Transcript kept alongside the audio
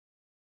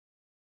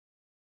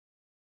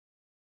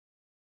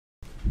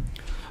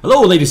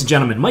Hello ladies and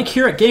gentlemen, Mike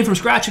here at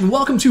GameFromScratch and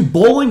welcome to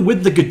Bowling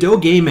with the Godot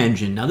game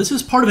engine. Now this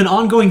is part of an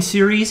ongoing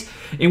series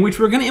in which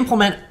we're going to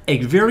implement a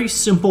very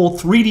simple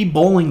 3D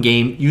bowling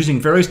game using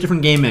various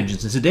different game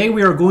engines. And today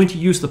we are going to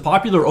use the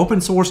popular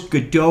open source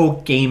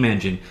Godot game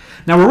engine.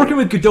 Now we're working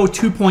with Godot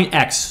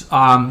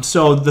 2.x,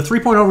 so the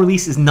 3.0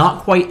 release is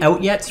not quite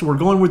out yet, so we're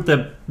going with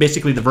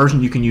basically the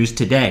version you can use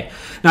today.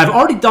 Now I've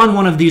already done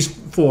one of these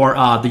for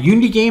the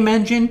Unity game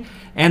engine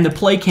and the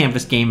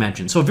PlayCanvas game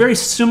engine. So a very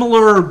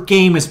similar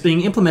game is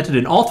being implemented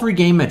in all three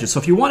game engines. So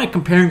if you want to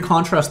compare and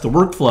contrast the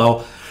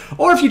workflow,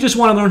 or if you just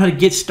want to learn how to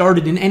get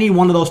started in any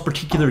one of those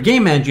particular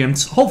game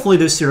engines, hopefully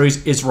this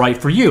series is right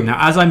for you. Now,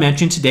 as I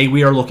mentioned, today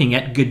we are looking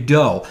at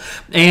Godot.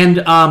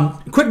 And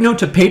quick note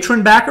to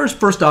patron backers.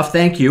 First off,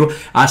 thank you.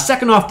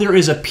 Second off, there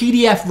is a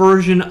PDF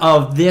version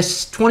of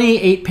this,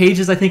 28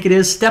 pages, I think it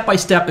is, step by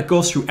step, that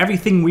goes through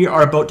everything we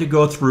are about to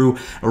go through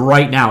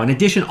right now. In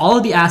addition, all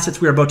of the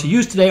assets we are about to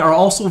use today are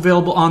also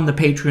available on the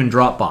Patreon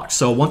Dropbox.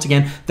 So once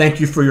again,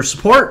 thank you for your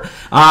support.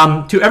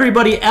 To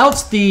everybody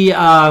else,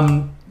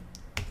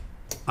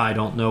 I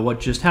don't know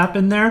what just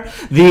happened there.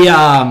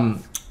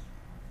 The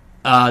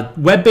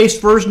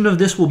web-based version of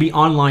this will be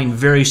online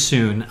very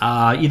soon,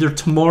 either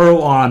tomorrow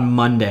or on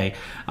Monday.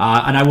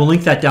 And I will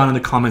link that down in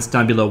the comments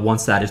down below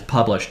once that is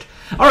published.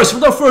 All right, so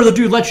without further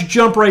ado, let's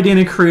jump right in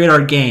and create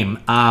our game.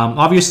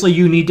 Obviously,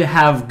 you need to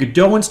have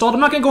Godot installed. I'm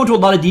not going to go into a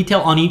lot of detail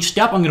on each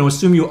step. I'm going to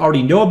assume you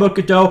already know about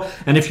Godot.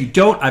 And if you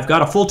don't, I've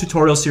got a full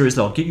tutorial series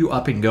that will get you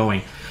up and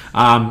going.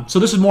 So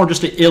this is more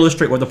just to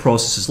illustrate what the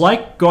process is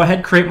like. Go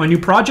ahead, create my new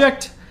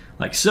project.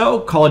 Like so,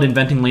 call it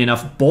inventingly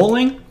enough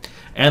bowling,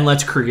 and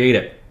let's create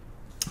it.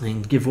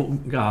 And give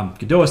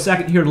Godot a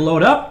second here to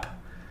load up.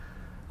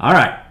 All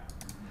right.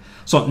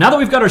 So now that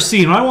we've got our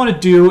scene, what I want to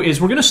do is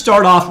we're going to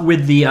start off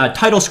with the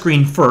title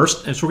screen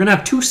first. And so we're going to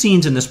have two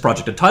scenes in this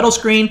project. A title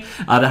screen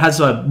that has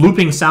a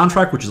looping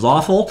soundtrack, which is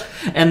awful.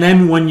 And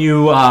then when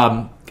you,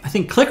 I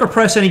think, click or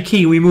press any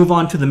key, we move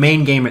on to the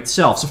main game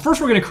itself. So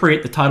first we're going to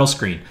create the title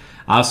screen.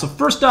 So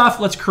first off,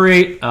 let's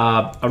create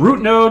a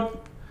root node.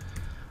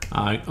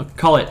 I'll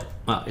call it,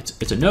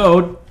 it's a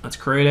node. Let's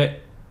create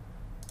it.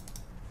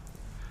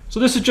 So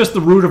this is just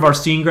the root of our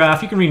scene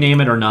graph. You can rename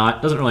it or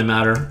not. Doesn't really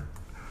matter.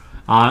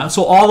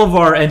 So all of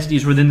our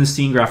entities within the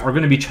scene graph are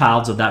going to be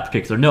childs of that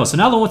particular node. So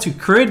now that once we've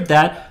created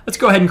that, let's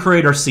go ahead and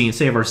create our scene,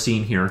 save our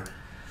scene here.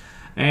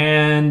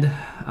 And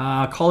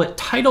call it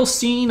title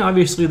scene.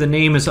 Obviously the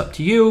name is up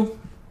to you.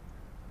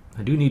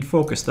 I do need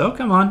focus though,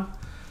 come on.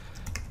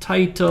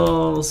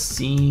 Title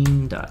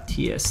scene.tscn.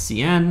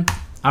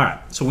 All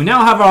right, so we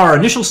now have our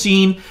initial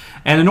scene,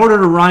 and in order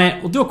to run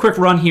it, we'll do a quick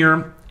run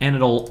here, and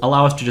it'll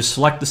allow us to just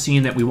select the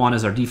scene that we want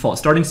as our default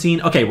starting scene.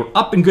 Okay, we're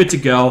up and good to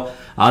go.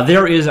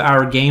 There is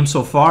our game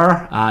so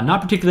far.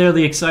 Not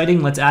particularly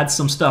exciting. Let's add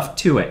some stuff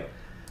to it.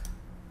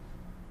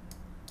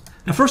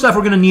 Now, first off,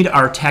 we're going to need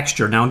our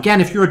texture. Now,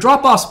 again, if you're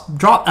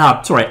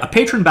a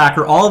patron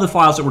backer, all of the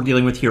files that we're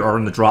dealing with here are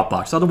in the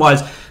Dropbox.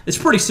 Otherwise, it's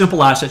pretty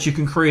simple assets. You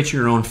can create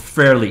your own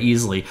fairly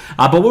easily.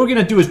 But what we're going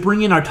to do is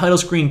bring in our title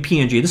screen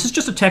PNG. This is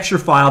just a texture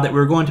file that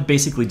we're going to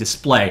basically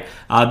display.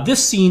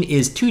 This scene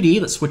is 2D.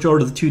 Let's switch over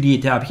to the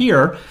 2D tab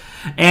here.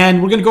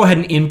 And we're going to go ahead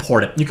and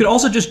import it. You could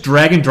also just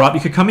drag and drop.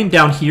 You could come in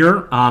down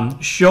here,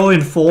 show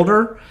in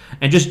folder,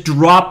 and just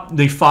drop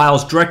the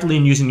files directly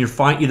in using your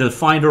either the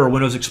Finder or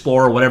Windows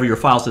Explorer or whatever your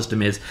file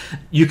system is.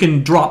 You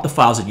can drop the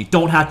files in. You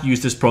don't have to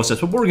use this process.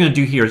 But what we're going to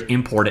do here is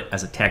import it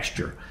as a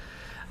texture.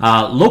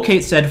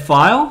 Locate said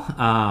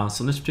file.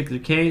 So in this particular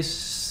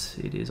case,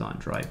 it is on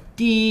drive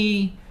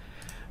D,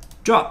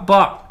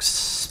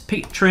 Dropbox,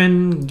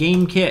 Patron,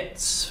 Game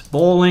Kits,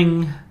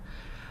 Bowling.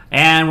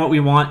 And what we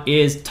want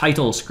is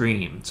title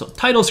screen. So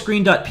title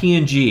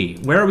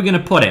screen.png. Where are we going to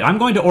put it? I'm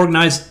going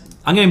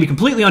to be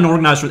completely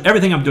unorganized with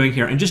everything I'm doing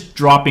here and just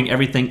dropping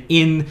everything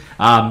in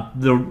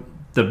the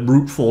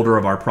root folder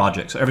of our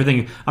project. So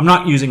everything, I'm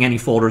not using any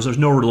folders. There's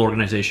no real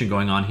organization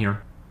going on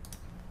here.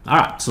 All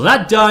right, so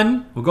that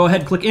done, we'll go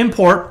ahead and click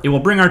import. It will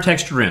bring our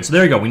texture in. So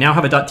there you go. We now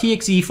have a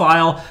 .txe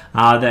file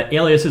that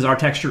aliases our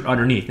texture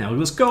underneath. Now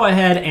let's go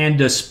ahead and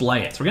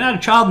display it. So we're going to add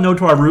a child node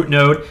to our root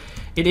node.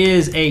 It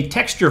is a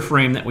texture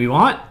frame that we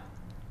want,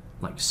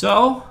 like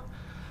so.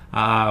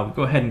 We'll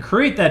go ahead and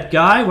create that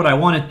guy. What I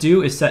want to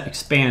do is set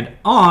expand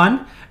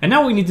on, and now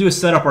what we need to do is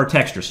set up our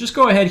texture. So just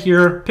go ahead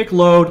here, pick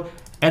load,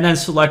 and then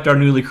select our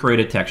newly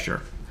created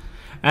texture.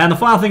 And the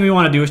final thing we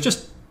want to do is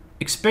just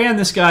expand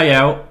this guy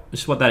out.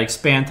 This is what that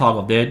expand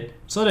toggle did,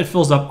 so that it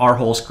fills up our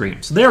whole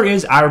screen. So there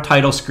is our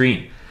title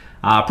screen.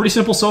 Pretty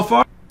simple so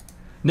far.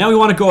 Now we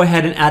want to go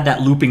ahead and add that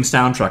looping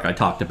soundtrack I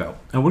talked about.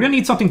 And we're going to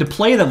need something to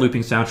play that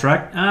looping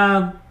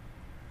soundtrack.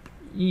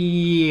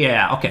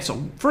 Yeah, okay,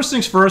 so first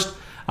things first,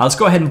 let's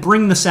go ahead and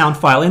bring the sound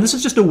file in. This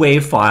is just a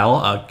WAV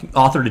file,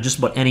 authored to just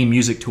about any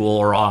music tool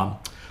or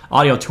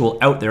audio tool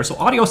out there. So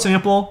audio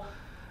sample,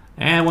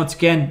 and once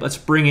again, let's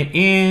bring it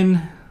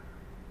in.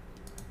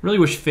 Really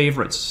wish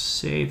favorites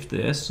saved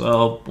this.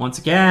 So once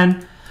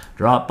again,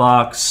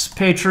 Dropbox,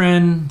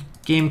 Patron,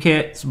 Game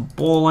Kits,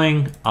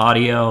 Bowling,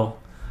 Audio,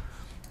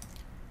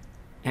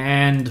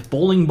 and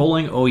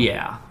bowling, oh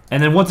yeah.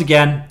 And then once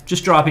again,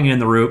 just dropping it in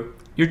the root.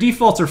 Your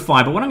defaults are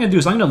fine, but what I'm going to do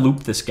is I'm going to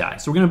loop this guy.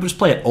 So we're going to just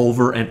play it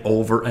over and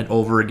over and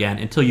over again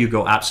until you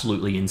go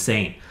absolutely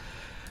insane.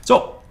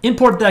 So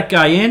import that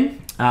guy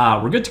in.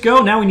 We're good to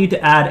go. Now we need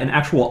to add an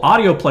actual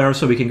audio player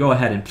so we can go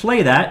ahead and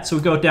play that. So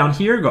we go down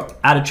here, go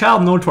add a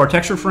child node to our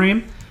texture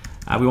frame.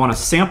 We want a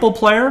sample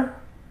player,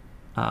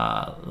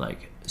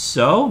 like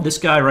so, this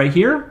guy right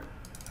here,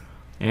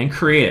 and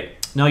create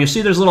it. Now you'll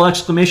see there's a little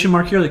exclamation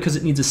mark here because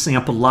it needs a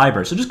sample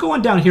library. So just go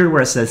on down here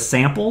where it says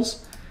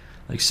samples,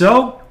 like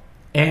so.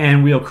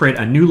 And we'll create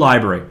a new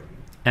library.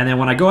 And then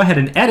when I go ahead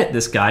and edit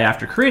this guy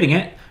after creating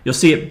it, you'll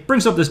see it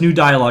brings up this new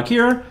dialog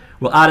here.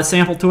 We'll add a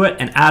sample to it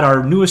and add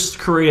our newest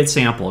created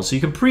sample. So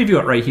you can preview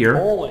it right here.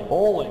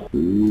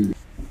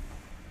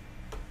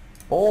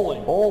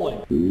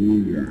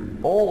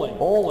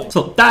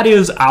 So that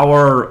is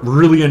our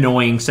really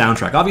annoying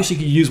soundtrack. Obviously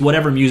you can use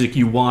whatever music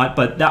you want,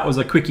 but that was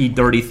a quickie,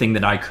 dirty thing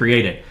that I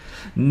created.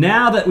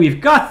 Now that we've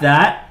got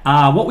that,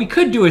 what we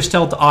could do is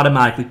tell it to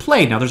automatically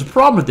play. Now there's a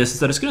problem with this, is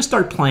that it's going to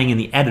start playing in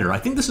the editor. I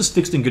think this is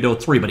fixed in Godot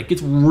 3, but it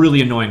gets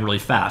really annoying really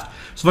fast.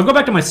 So if I go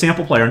back to my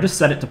sample player and just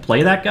set it to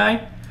play that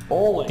guy,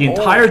 the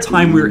entire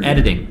time we're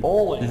editing,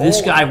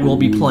 this guy will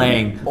be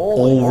playing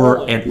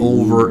over and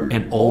over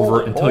and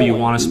over until you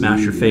want to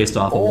smash your face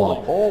off a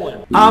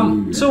wall.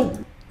 So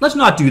let's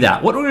not do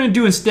that. What we're going to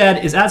do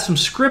instead is add some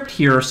script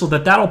here so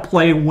that that'll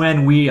play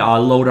when we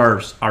load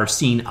our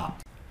scene up.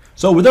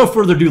 So without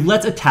further ado,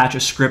 let's attach a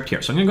script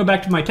here. So I'm going to go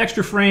back to my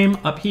texture frame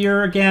up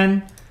here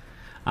again.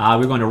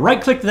 We're going to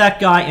right-click that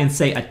guy and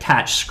say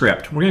Attach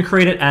Script. We're going to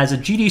create it as a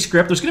GD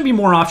script. There's going to be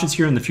more options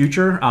here in the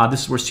future.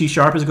 This is where C# is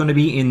going to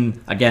be in,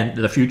 again,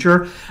 the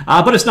future.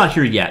 But it's not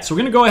here yet. So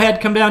we're going to go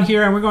ahead, come down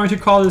here, and we're going to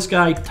call this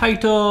guy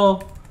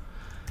title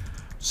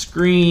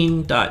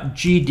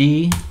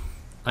screen.gd,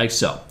 like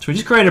so. So we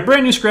just created a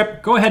brand new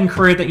script. Go ahead and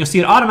create that. You'll see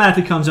it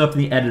automatically comes up in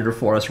the editor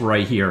for us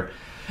right here.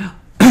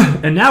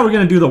 And now we're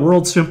going to do the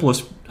world's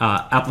simplest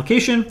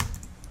application.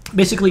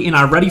 Basically, in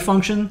our ready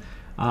function,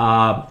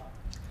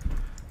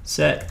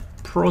 set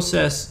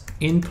process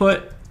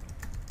input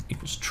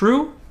equals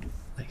true,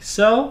 like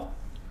so.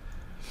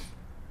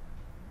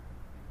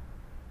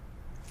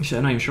 Actually,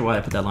 I'm not even sure why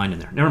I put that line in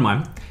there. Never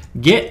mind.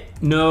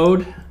 Get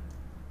node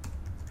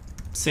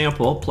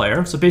sample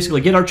player. So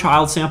basically, get our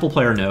child sample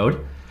player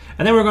node,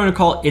 and then we're going to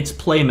call its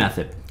play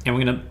method, and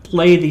we're going to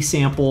play the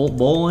sample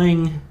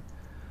bowling.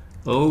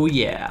 Oh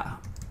yeah.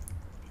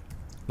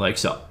 Like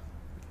so.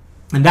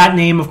 And that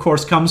name, of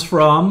course, comes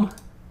from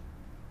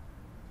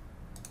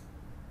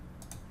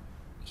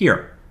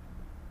here.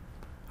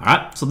 All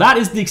right, so that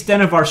is the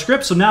extent of our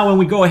script. So now when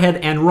we go ahead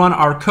and run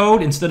our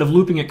code, instead of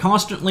looping it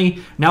constantly,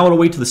 now it'll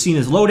wait till the scene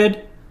is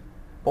loaded,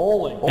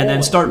 and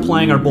then start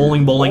playing our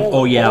bowling,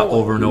 oh yeah,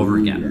 over and over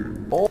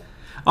again. All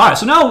right,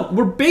 so now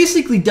we're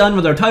basically done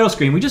with our title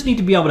screen. We just need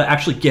to be able to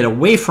actually get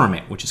away from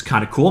it, which is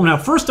kind of cool. Now,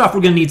 first off,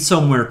 we're going to need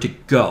somewhere to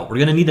go. We're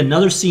going to need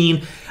another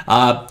scene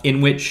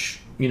in which,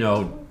 you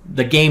know,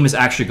 the game is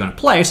actually going to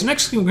play. So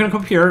next thing, we're going to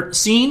come up here,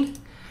 scene,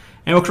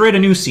 and we'll create a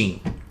new scene.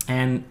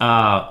 And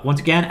once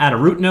again, add a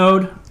root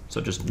node.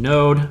 So just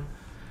node,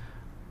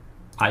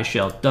 I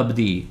shall dub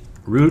the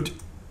root,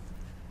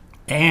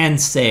 and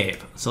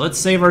save. So let's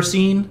save our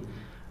scene.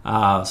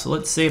 So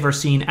let's save our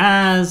scene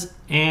as,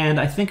 and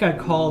I think I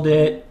called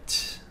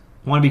it,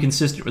 I want to be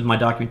consistent with my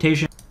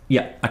documentation.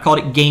 Yeah, I called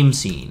it game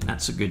scene.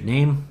 That's a good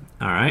name.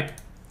 All right.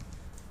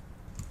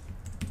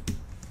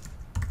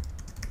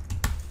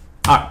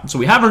 All right, so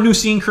we have our new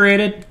scene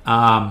created.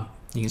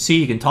 You can see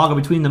you can toggle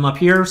between them up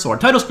here. So our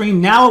title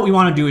screen, now what we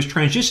want to do is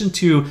transition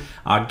to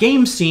a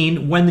game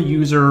scene when the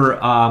user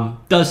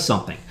does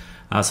something.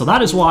 So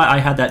that is why I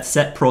had that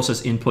set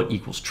process input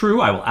equals true.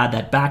 I will add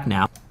that back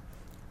now.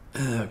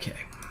 Okay.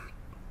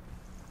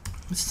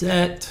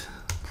 Set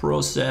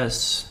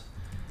process,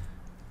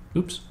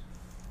 oops,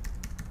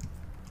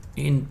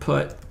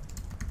 input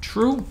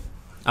true.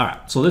 All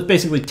right, so this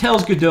basically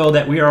tells Godot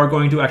that we are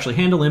going to actually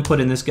handle input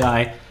in this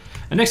guy.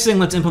 And next thing,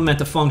 let's implement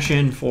the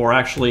function for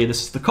actually,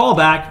 this is the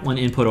callback when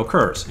input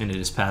occurs, and it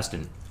is passed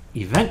an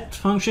event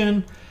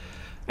function.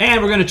 And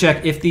we're going to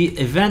check if the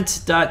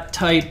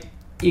event.type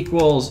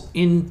equals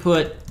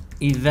input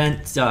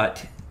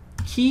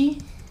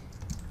event.key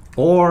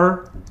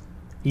or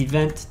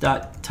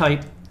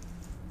event.type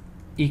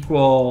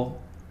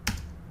equal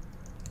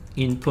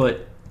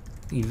input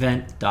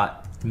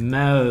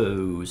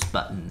event.mouse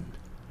button.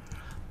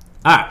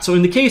 All right, so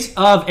in the case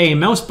of a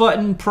mouse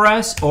button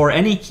press or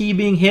any key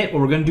being hit,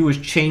 what we're going to do is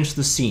change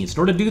the scene. So in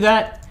order to do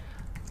that,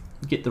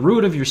 get the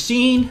root of your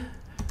scene,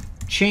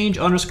 change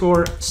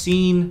underscore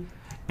scene,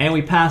 and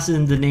we pass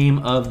in the name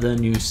of the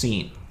new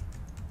scene.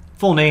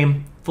 Full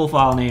name, full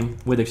file name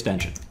with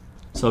extension.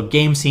 So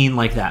game scene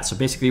like that. So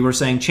basically we're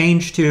saying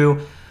change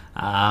to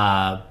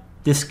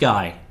this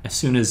guy as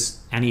soon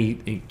as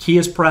any key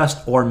is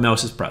pressed or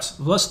mouse is pressed.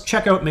 So let's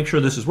check out, make sure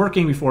this is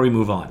working before we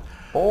move on.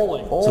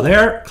 So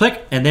there,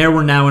 click, and there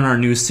we're now in our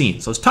new scene.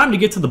 So it's time to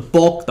get to the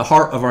bulk, the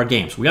heart of our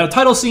game. So we got a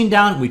title scene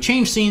down, we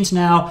changed scenes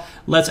now.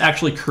 Let's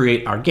actually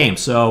create our game.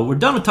 So we're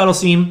done with title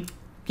scene,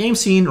 game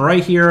scene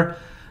right here.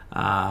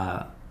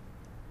 We're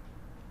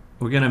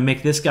going to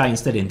make this guy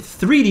instead in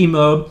 3D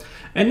mode.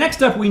 And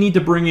next up, we need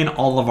to bring in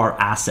all of our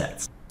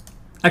assets.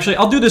 Actually,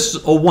 I'll do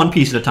this one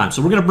piece at a time. So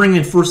we're going to bring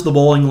in first the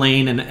bowling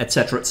lane and et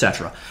cetera, et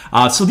cetera.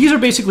 So these are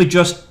basically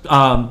just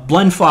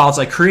blend files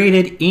I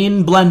created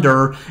in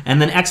Blender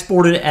and then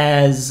exported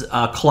as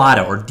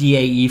Collada or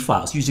DAE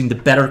files using the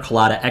better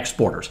Collada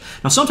exporters.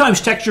 Now,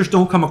 sometimes textures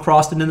don't come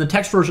across, and in the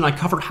text version, I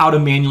covered how to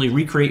manually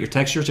recreate your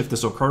textures if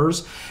this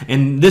occurs.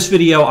 In this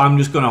video, I'm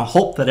just going to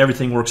hope that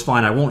everything works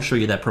fine. I won't show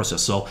you that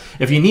process. So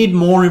if you need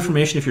more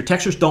information, if your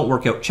textures don't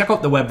work out, check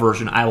out the web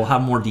version. I will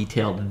have more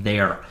detail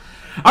there.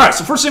 All right,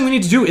 so first thing we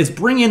need to do is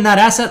bring in that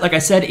asset. Like I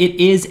said,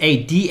 it is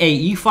a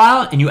DAE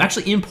file, and you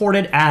actually import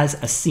it as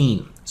a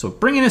scene. So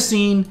bring in a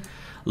scene,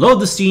 load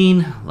the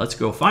scene. Let's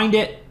go find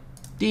it.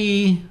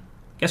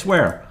 Guess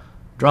where?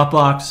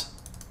 Dropbox,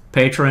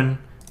 Patron,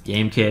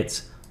 Game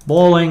Kits,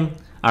 Bowling.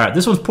 All right,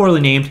 this one's poorly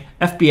named,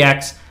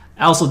 FBX.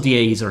 Also,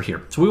 DAEs are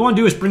here. So what we want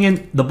to do is bring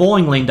in the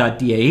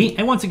bowlinglane.dae,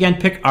 and once again,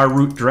 pick our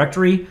root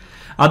directory.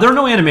 There are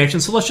no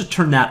animations, so let's just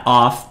turn that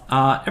off.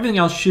 Everything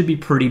else should be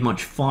pretty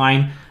much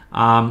fine.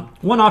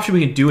 One option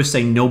we can do is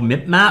say no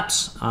mip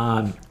maps.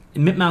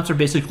 Mip maps are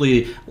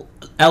basically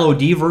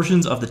LOD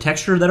versions of the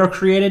texture that are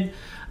created.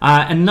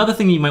 And another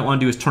thing you might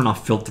want to do is turn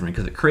off filtering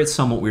because it creates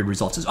somewhat weird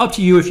results. It's up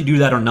to you if you do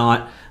that or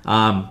not.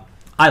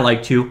 I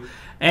like to.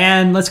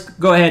 And let's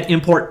go ahead,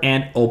 import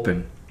and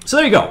open. So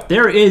there you go.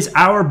 There is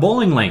our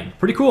bowling lane.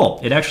 Pretty cool.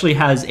 It actually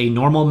has a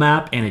normal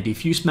map and a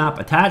diffuse map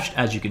attached,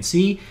 as you can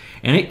see.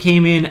 And it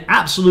came in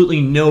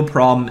absolutely no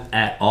problem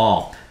at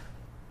all.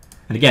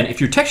 And again,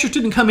 if your textures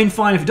didn't come in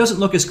fine, if it doesn't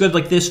look as good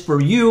like this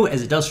for you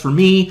as it does for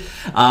me,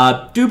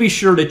 do be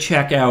sure to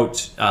check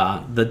out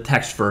the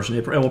text version.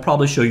 It will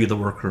probably show you the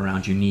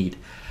workaround you need.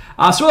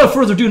 So without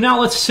further ado, now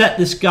let's set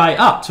this guy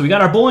up. So we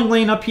got our bowling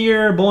lane up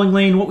here. Bowling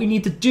lane, what we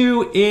need to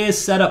do is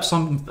set up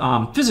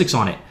some physics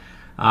on it.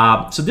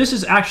 So this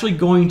is actually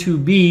going to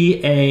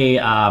be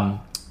a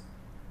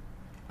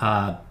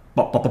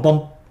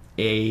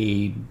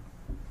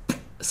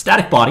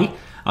static body.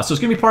 So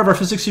it's going to be part of our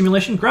physics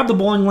simulation. Grab the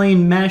bowling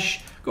lane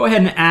mesh. Go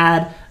ahead and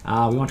add.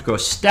 We want to go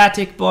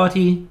static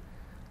body,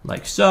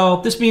 like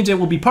so. This means it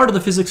will be part of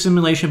the physics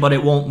simulation, but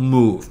it won't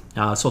move.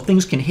 So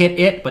things can hit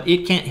it, but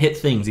it can't hit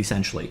things,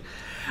 essentially.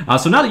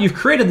 So now that you've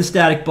created the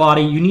static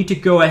body, you need to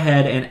go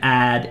ahead and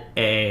add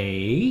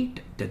a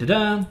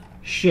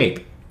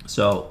shape.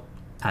 So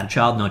add a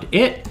child node to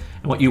it,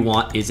 and what you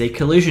want is a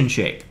collision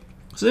shape.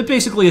 So that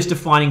basically is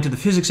defining to the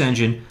physics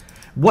engine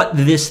what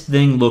this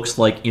thing looks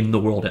like in the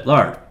world at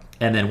large.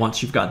 And then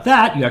once you've got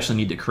that, you actually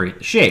need to create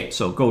the shape.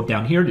 So go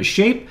down here to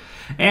shape,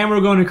 and we're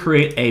going to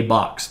create a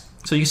box.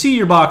 So you see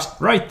your box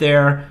right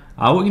there.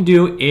 What we can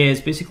do is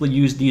basically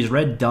use these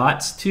red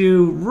dots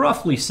to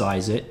roughly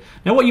size it.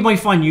 Now what you might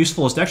find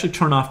useful is to actually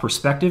turn off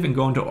perspective and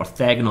go into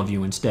orthogonal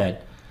view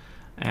instead.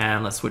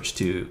 And let's switch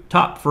to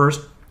top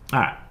first.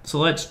 All right, so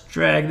let's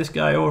drag this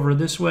guy over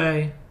this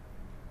way.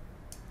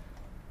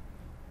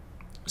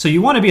 So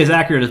you want to be as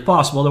accurate as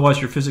possible, otherwise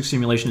your physics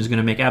simulation is going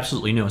to make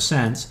absolutely no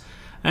sense.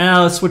 And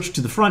now let's switch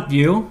to the front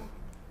view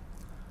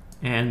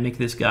and make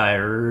this guy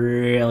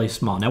really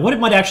small. Now what it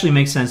might actually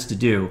make sense to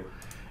do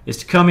is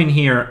to come in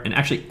here and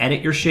actually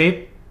edit your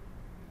shape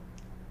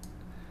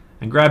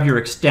and grab your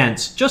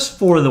extents just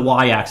for the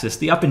y-axis,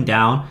 the up and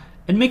down,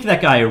 and make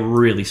that guy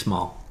really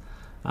small.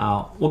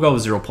 We'll go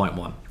with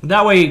 0.1.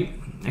 That way,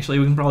 actually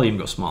we can probably even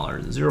go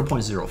smaller,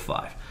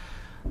 0.05.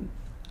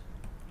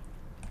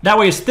 That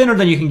way it's thinner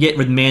than you can get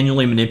with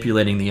manually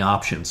manipulating the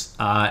options.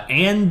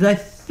 And I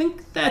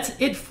think that's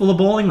it for the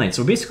bowling lane.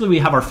 So basically we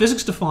have our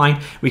physics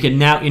defined. We can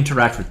now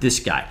interact with this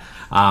guy.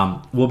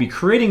 We'll be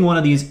creating one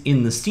of these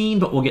in the scene,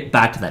 but we'll get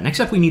back to that. Next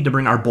up, we need to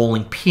bring our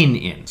bowling pin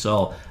in.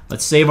 So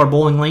let's save our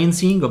bowling lane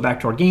scene, go back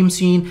to our game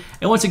scene,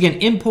 and once again,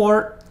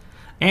 import,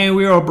 and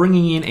we are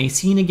bringing in a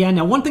scene again.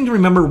 Now, one thing to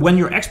remember when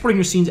you're exporting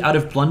your scenes out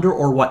of Blender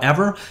or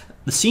whatever,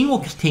 the scene will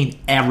contain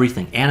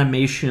everything,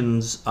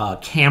 animations,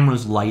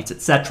 cameras, lights,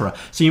 etc.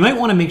 So you might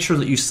want to make sure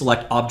that you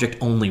select object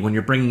only when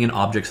you're bringing in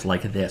objects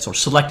like this, or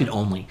selected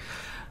only.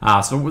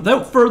 So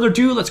without further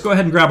ado, let's go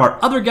ahead and grab our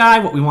other guy.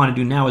 What we want to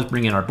do now is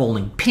bring in our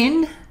bowling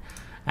pin.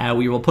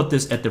 We will put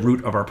this at the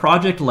root of our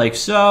project like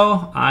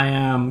so. I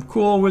am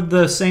cool with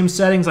the same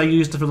settings I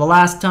used for the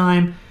last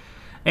time.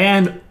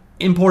 And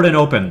import and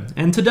open.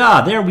 And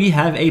ta-da, there we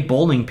have a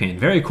bowling pin.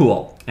 Very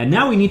cool. And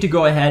now we need to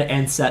go ahead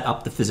and set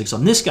up the physics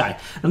on this guy.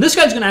 And this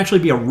guy's going to actually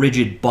be a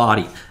rigid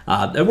body.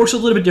 It works a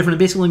little bit different. It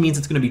basically means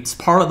it's going to be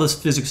part of this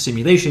physics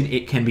simulation.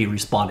 It can be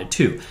responded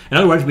to. In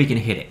other words, we can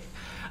hit it.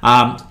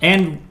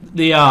 And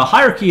the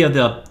hierarchy of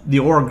the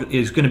org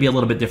is going to be a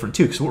little bit different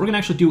too. So what we're going to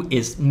actually do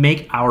is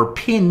make our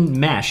pin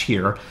mesh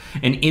here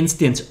an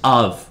instance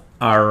of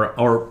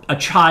or a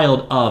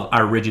child of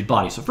our rigid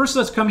body. So first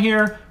let's come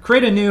here,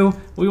 create a new,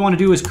 what we want to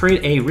do is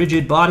create a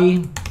rigid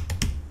body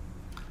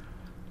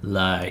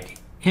like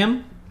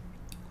him,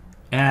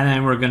 and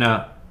then we're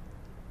gonna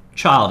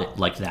child it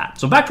like that.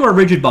 So back to our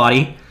rigid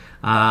body,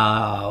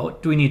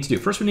 what do we need to do?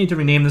 First we need to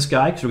rename this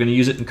guy because we're gonna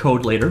use it in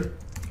code later.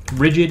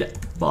 Rigid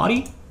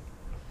body.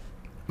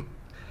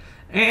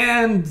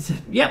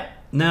 And yep,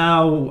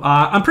 now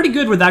I'm pretty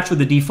good with actually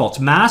the defaults.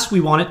 Mass,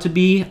 we want it to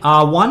be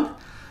 1.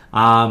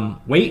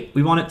 Weight,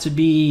 we want it to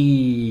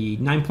be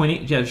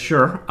 9.8. Yeah,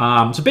 sure.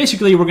 So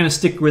basically, we're going to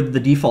stick with the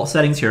default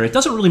settings here. It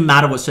doesn't really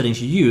matter what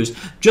settings you use,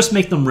 just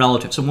make them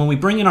relative. So when we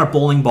bring in our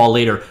bowling ball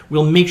later,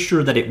 we'll make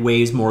sure that it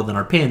weighs more than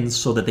our pins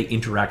so that they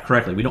interact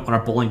correctly. We don't want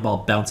our bowling ball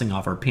bouncing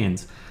off our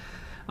pins.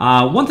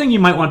 One thing you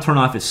might want to turn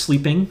off is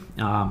sleeping.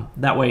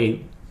 That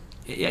way,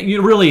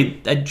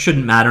 it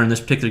shouldn't matter in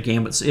this particular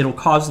game, but it'll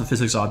cause the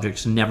physics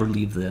objects to never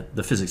leave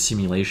the physics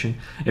simulation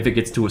if it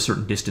gets to a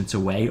certain distance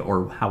away,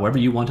 or however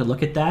you want to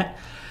look at that.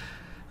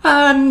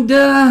 And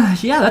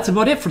yeah, that's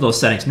about it for those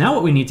settings. Now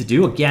what we need to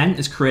do, again,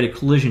 is create a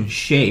collision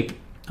shape.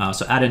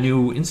 So add a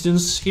new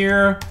instance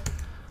here.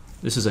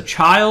 This is a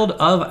child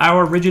of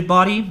our rigid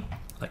body,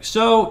 like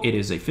so. It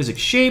is a physics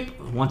shape.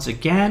 Once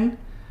again,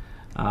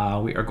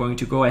 we are going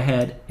to go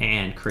ahead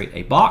and create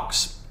a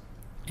box.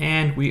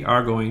 And we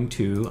are going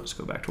to, let's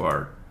go back to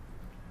our,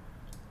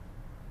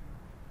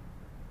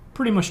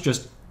 pretty much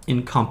just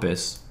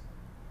encompass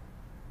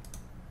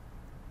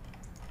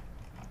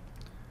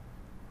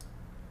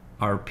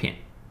our pin.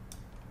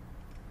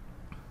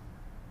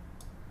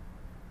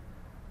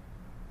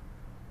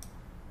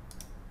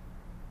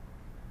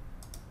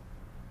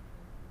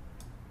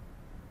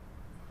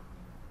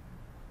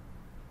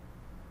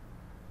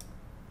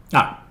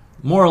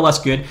 More or less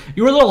good.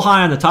 You were a little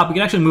high on the top. We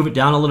can actually move it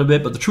down a little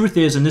bit, but the truth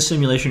is, in this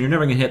simulation, you're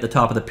never going to hit the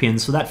top of the pin,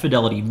 so that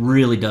fidelity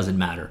really doesn't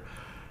matter.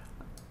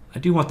 I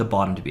do want the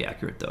bottom to be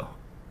accurate, though.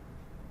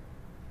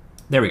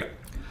 There we go.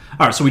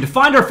 All right, so we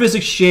defined our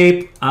physics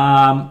shape.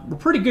 We're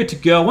pretty good to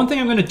go. One thing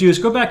I'm going to do is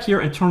go back here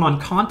and turn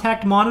on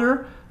contact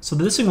monitor, so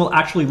that this thing will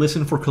actually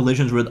listen for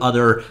collisions with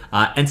other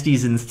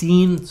entities in the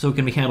scene, so it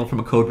can be handled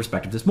from a code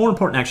perspective. It's more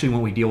important, actually,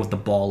 when we deal with the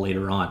ball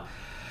later on.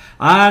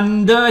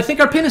 And I think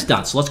our pin is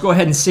done, so let's go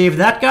ahead and save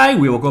that guy.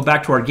 We will go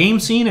back to our game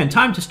scene, and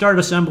time to start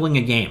assembling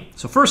a game.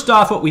 So first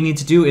off, what we need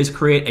to do is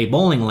create a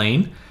bowling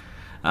lane.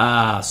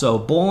 So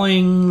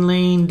bowling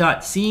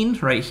lane.scene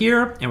right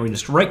here, and we're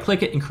just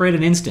right-click it and create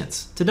an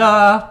instance.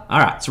 Ta-da! All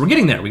right, so we're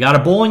getting there. We got a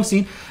bowling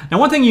scene. Now,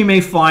 one thing you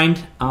may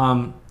find,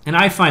 and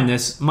I find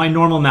this, my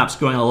normal map's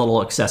going a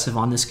little excessive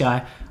on this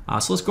guy.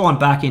 So let's go on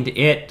back into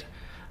it.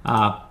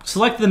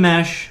 Select the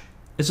mesh.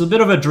 It's a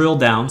bit of a drill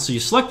down. So you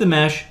select the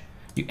mesh,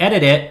 you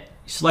edit it,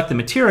 you select the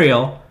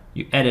material,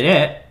 you edit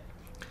it,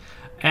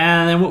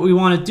 and then what we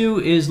want to do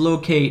is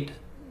locate,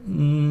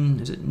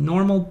 is it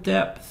normal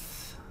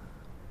depth?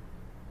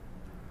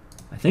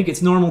 I think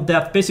it's normal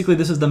depth. Basically,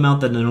 this is the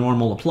amount that the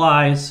normal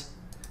applies,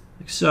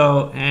 like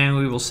so, and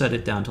we will set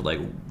it down to like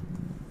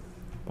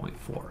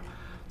 0.4.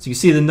 So you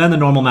see then the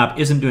normal map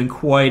isn't doing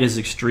quite as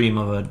extreme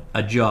of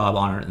a job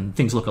on it, and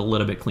things look a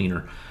little bit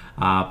cleaner.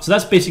 So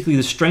that's basically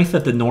the strength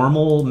that the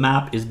normal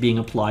map is being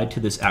applied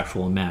to this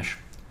actual mesh.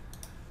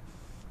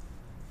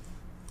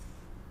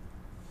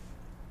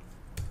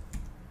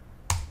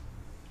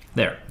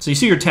 There. So you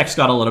see your text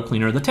got a little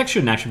cleaner. The text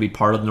shouldn't actually be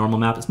part of the normal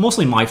map. It's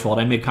mostly my fault.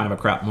 I made kind of a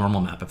crap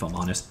normal map, if I'm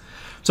honest.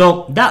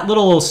 So that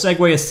little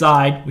segue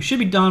aside, we should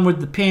be done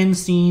with the pin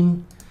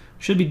scene.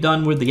 Should be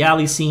done with the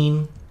alley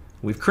scene.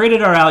 We've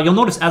created our alley. You'll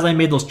notice as I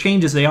made those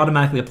changes, they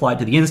automatically applied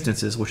to the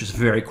instances, which is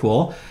very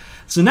cool.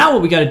 So now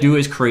what we got to do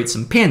is create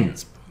some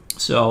pins.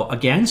 So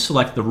again,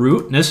 select the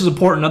root. And this is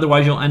important,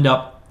 otherwise you'll end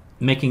up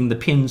making the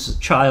pin's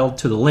child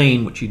to the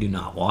lane, which you do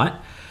not want.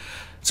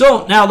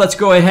 So now let's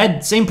go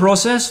ahead, same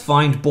process,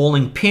 find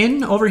bowling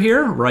pin over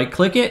here, right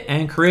click it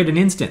and create an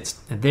instance.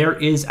 And there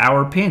is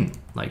our pin,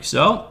 like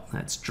so.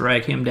 Let's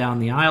drag him down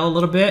the aisle a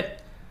little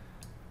bit,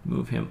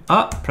 move him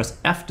up, press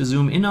F to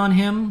zoom in on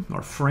him,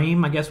 or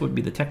frame I guess would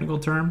be the technical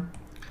term.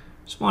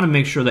 Just want to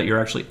make sure that you're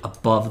actually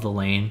above the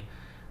lane,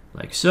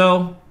 like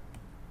so.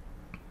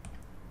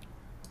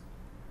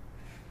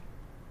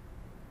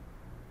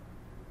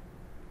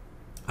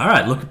 All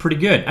right, looking pretty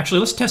good. Actually,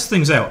 let's test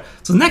things out.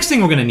 So the next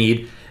thing we're gonna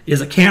need is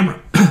a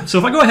camera. So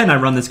if I go ahead and I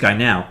run this guy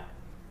now,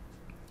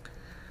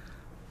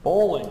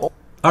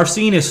 our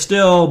scene is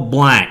still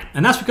blank,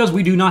 and that's because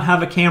we do not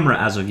have a camera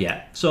as of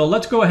yet. So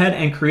let's go ahead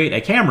and create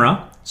a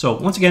camera. So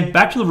once again,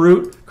 back to the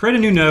root, create a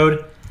new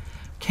node,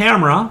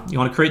 camera. You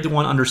want to create the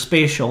one under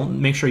spatial.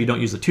 Make sure you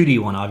don't use the 2D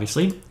one,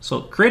 obviously.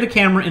 So create a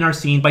camera in our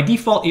scene. By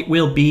default, it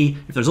will be,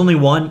 if there's only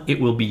one, it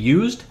will be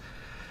used.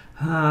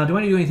 Do I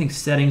need to do anything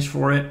settings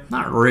for it?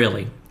 Not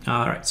really.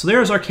 All right, so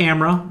there's our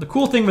camera. The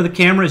cool thing with the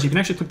camera is you can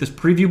actually click this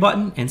preview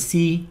button and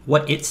see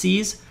what it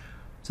sees.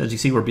 So as you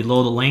see, we're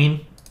below the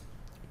lane.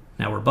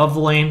 Now we're above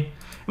the lane.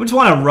 And we just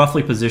want to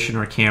roughly position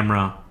our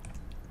camera,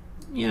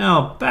 you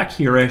know, back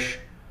here-ish,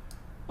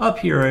 up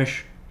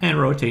here-ish, and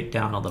rotate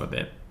down a little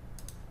bit.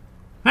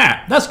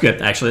 Ah, that's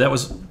good, actually. That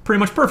was pretty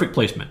much perfect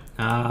placement.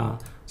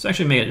 Let's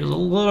actually make it just a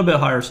little bit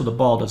higher so the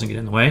ball doesn't get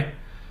in the way.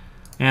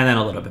 And then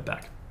a little bit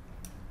back.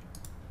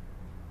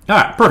 All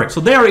right, perfect. So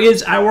there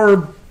is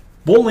our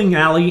bowling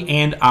alley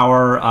and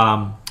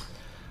our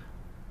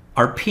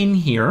pin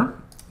here.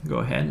 Go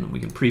ahead and we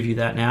can preview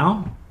that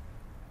now.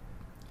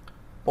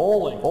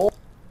 Bowling.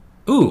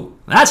 Ooh,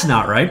 That's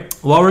not right.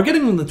 Well, we're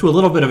getting into a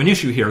little bit of an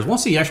issue here. Is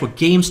once the actual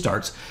game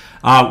starts,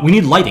 we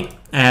need lighting.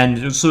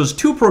 And so there's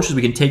two approaches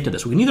we can take to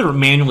this. We can either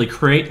manually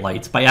create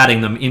lights by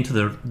adding them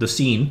into the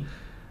scene,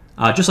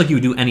 just like you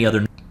would do any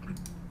other.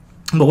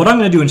 But what I'm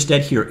going to do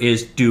instead here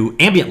is do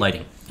ambient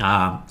lighting.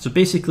 So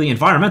basically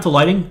environmental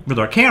lighting with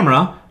our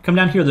camera. Come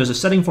down here, there's a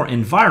setting for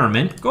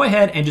environment. Go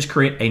ahead and just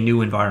create a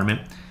new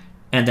environment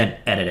and then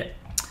edit it.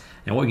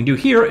 And what we can do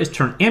here is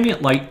turn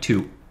ambient light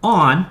to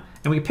on,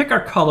 and we can pick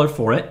our color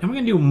for it, and we're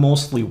going to do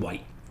mostly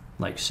white,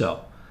 like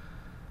so.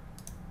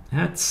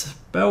 That's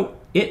about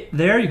it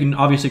there. You can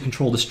obviously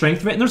control the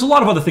strength of it, and there's a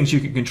lot of other things you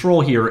can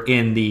control here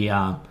in the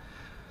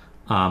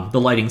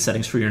lighting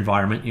settings for your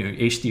environment, your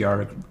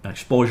HDR,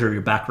 exposure,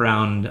 your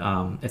background,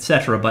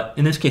 etc. But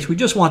in this case, we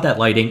just want that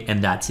lighting,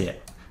 and that's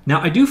it. Now,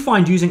 I do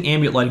find using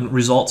ambient lighting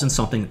results in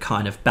something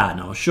kind of bad.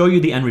 Now, I'll show you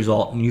the end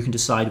result, and you can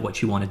decide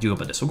what you want to do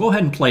about this. So go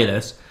ahead and play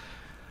this.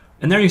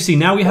 And there you see,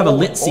 now we have a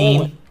lit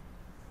scene.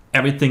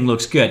 Everything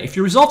looks good. If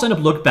your results end up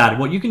look bad,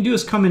 what you can do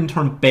is come in and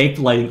turn baked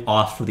lighting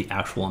off for the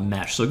actual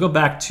mesh. So go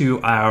back to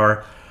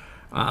our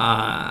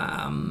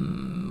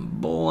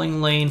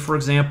bowling lane, for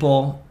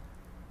example.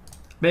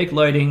 Baked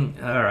lighting.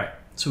 All right.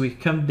 So we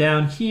come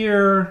down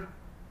here.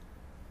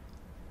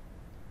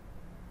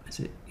 Is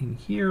it in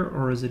here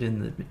or is it in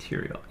the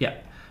material? Yeah.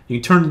 You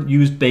can turn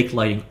use baked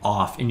lighting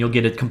off and you'll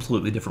get a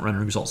completely different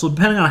rendering result. So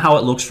depending on how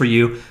it looks for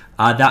you,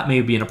 that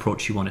may be an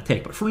approach you want to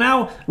take. But for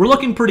now, we're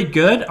looking pretty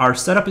good. Our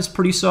setup is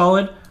pretty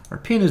solid. Our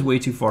pin is way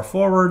too far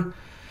forward.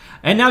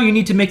 And now you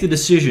need to make the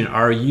decision.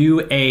 Are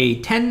you a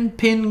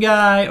 10-pin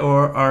guy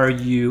or are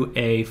you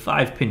a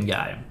 5-pin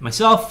guy?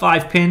 Myself,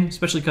 5-pin,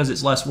 especially because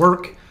it's less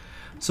work.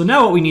 So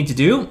now what we need to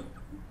do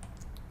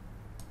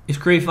is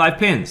create 5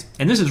 pins.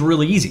 And this is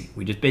really easy.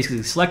 We just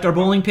basically select our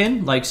bowling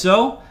pin like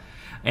so,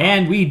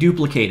 and we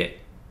duplicate it.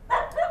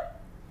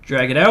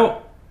 Drag it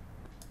out.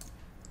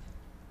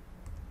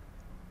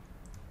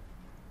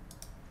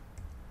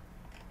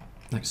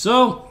 Like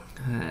so.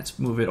 Let's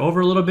move it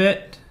over a little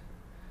bit.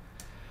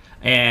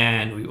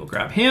 And we will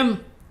grab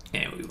him,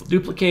 and we will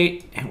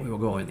duplicate, and we will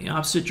go in the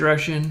opposite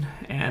direction.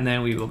 And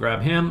then we will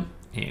grab him,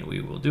 and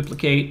we will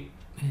duplicate,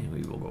 and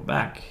we will go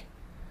back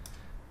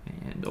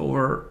and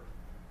over.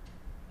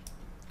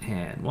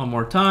 And one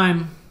more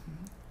time,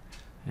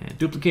 and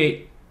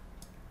duplicate,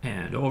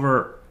 and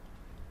over,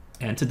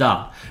 and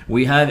ta-da.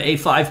 We have a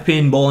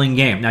 5-pin bowling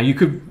game. Now you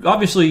could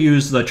obviously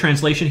use the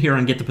translation here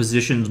and get the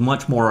positions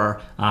much more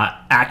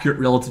accurate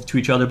relative to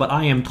each other, but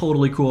I am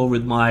totally cool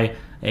with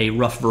a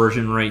rough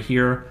version right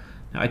here.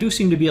 Now I do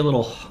seem to be a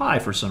little high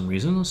for some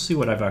reason. Let's see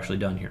what I've actually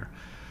done here.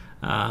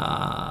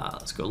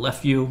 Let's go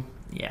left view.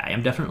 Yeah, I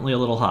am definitely a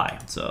little high.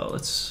 So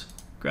let's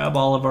grab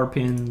all of our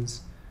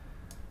pins.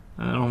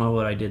 I don't know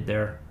what I did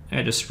there.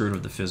 I just screwed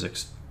with the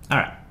physics. All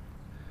right.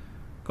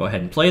 Go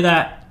ahead and play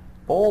that.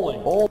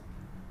 Bowling.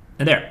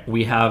 And there,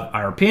 we have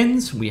our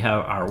pins. We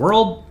have our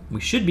world. We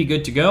should be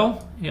good to go.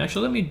 Yeah,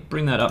 actually, let me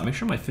bring that up. Make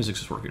sure my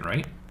physics is working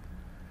right.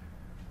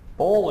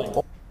 Bowling.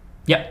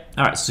 Yep.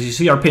 All right, so you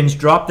see our pins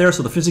drop there.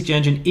 So the physics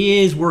engine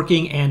is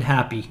working and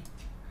happy.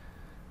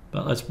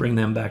 But let's bring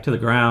them back to the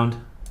ground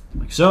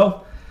like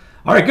so.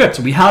 All right, good.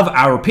 So we have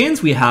our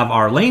pins, we have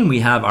our lane, we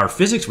have our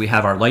physics, we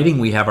have our lighting,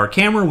 we have our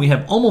camera, we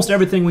have almost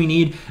everything we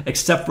need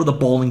except for the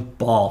bowling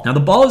ball. Now the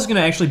ball is going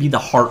to actually be the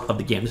heart of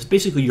the game. This is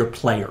basically your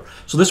player.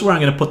 So this is where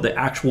I'm going to put the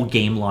actual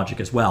game logic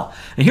as well.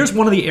 And here's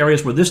one of the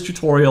areas where this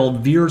tutorial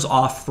veers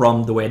off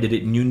from the way I did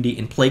it in Unity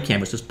and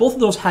PlayCanvas. Because both of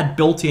those had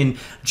built-in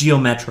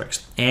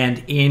geometrics.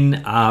 And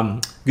in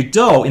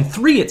Godot, in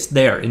 3 it's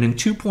there, and in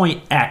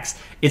 2.x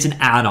it's an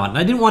add-on. And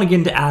I didn't want to get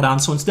into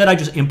add-ons, so instead I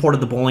just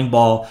imported the bowling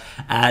ball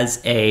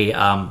as a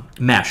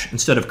mesh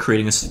instead of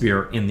creating a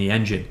sphere in the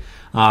engine.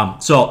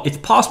 So it's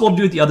possible to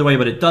do it the other way,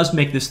 but it does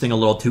make this thing a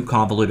little too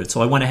convoluted.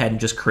 So I went ahead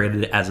and just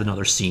created it as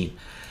another scene.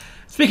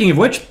 Speaking of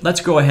which, let's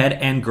go ahead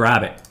and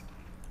grab it.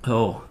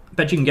 Oh, I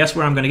bet you can guess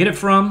where I'm going to get it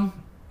from.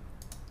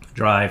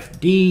 Drive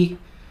D,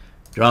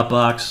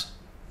 Dropbox,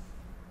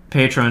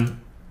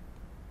 Patron,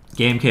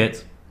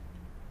 GameKit,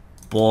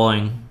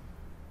 Bowling,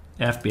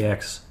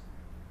 FBX.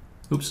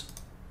 Oops.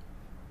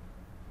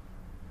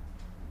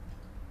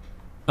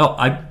 Oh,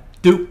 I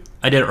did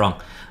it wrong.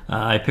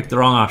 I picked the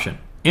wrong option.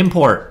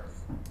 Import,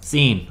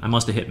 scene. I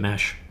must have hit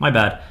mesh. My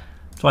bad.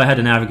 So I had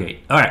to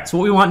navigate. All right, so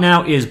what we want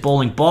now is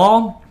bowling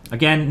ball.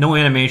 Again, no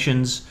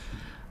animations.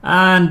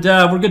 And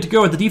we're good to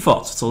go with the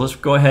defaults. So let's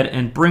go ahead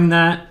and bring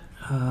that.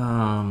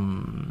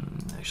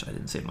 Actually, I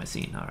didn't save my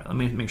scene. All right, let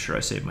me make sure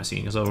I save my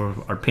scene because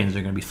our pins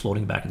are going to be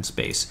floating back in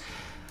space.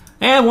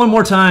 And one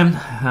more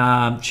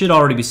time. Should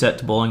already be set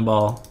to bowling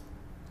ball.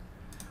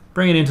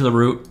 Bring it into the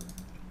root.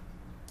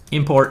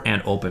 Import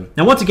and open.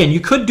 Now, once again, you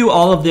could do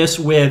all of this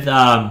with,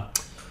 what's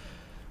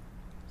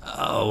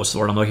the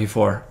word I'm looking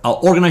for?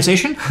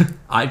 Organization.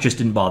 I just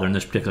didn't bother in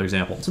this particular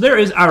example. So there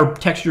is our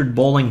textured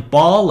bowling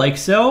ball, like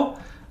so.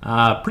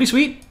 Pretty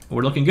sweet.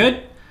 We're looking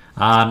good.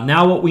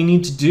 Now what we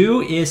need to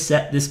do is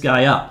set this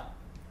guy up.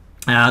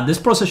 This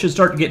process should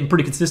start getting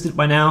pretty consistent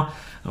by now.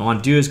 What I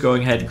want to do is go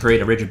ahead and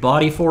create a rigid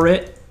body for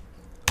it.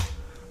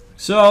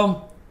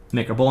 So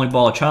Make our bowling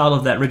ball a child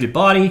of that rigid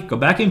body. Go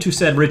back into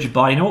said rigid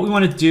body. Now what we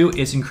want to do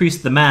is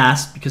increase the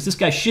mass because this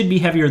guy should be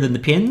heavier than the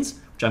pins,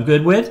 which I'm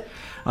good with.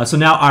 So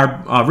now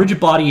our rigid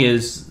body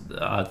is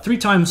 3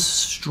 times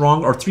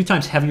strong or 3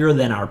 times heavier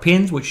than our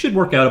pins, which should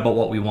work out about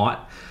what we want.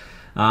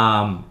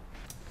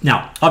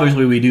 Now,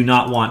 obviously, we do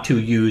not want to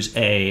use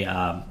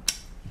a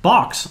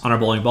box on our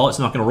bowling ball. It's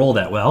not going to roll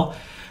that well.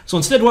 So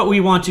instead, what we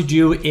want to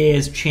do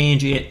is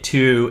change it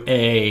to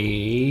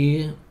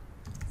a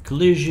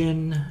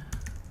collision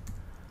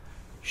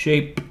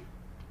shape,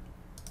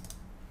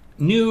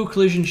 new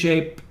collision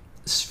shape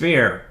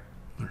sphere.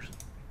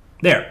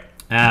 There.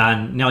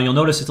 And now you'll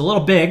notice it's a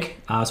little big,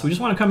 so we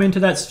just want to come into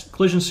that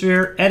collision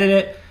sphere, edit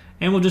it,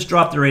 and we'll just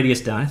drop the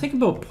radius down. I think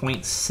about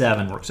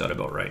 0.7 works out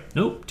about right.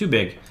 Nope, too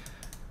big.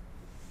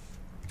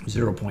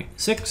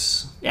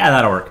 0.6. Yeah,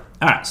 that'll work.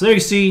 All right, so there you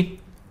see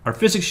our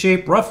physics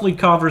shape roughly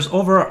covers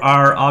over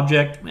our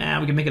object. We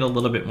can make it a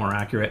little bit more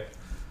accurate.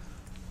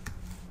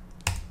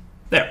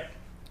 There,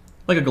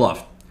 like a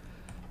glove.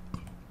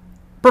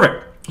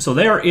 Perfect. So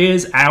there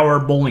is our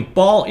bowling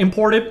ball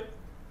imported.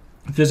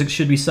 Physics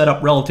should be set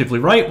up relatively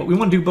right. What we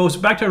want to do goes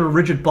back to our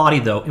rigid body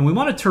though, and we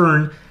want to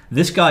turn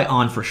this guy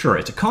on for sure.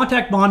 It's a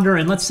contact bonder,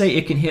 and let's say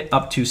it can hit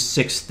up to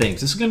 6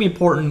 things. This is going to be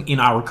important in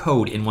our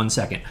code in 1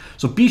 second.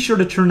 So be sure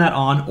to turn that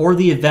on, or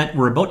the event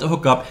we're about to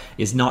hook up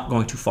is not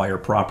going to fire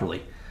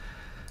properly.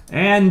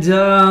 And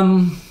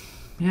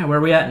yeah, where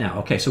are we at now?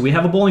 Okay, so we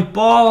have a bowling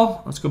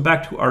ball. Let's go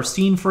back to our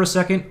scene for a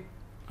second.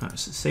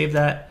 So save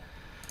that.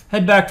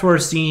 Head back to our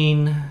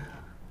scene.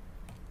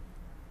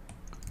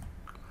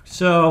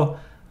 So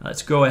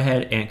let's go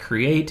ahead and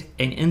create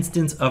an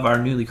instance of our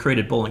newly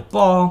created bowling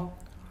ball.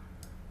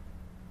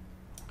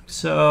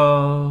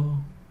 So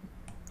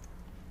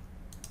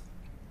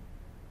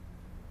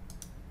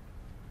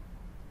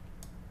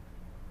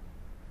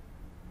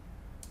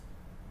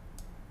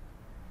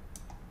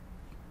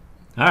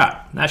all right,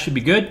 that should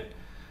be good.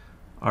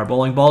 Our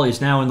bowling ball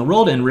is now in the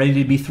world and ready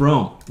to be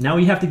thrown. Now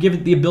we have to give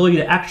it the ability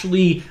to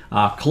actually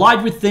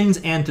collide with things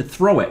and to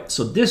throw it.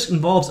 So this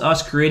involves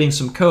us creating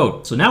some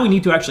code. So now we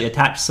need to actually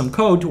attach some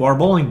code to our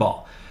bowling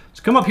ball.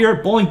 So come up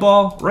here, bowling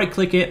ball, right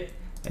click it,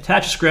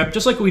 attach a script,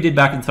 just like we did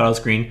back in the title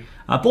screen.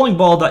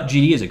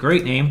 Bowlingball.gd is a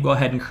great name. Go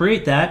ahead and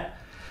create that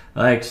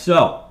like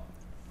so.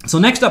 So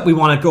next up, we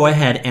want to go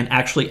ahead and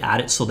actually add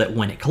it so that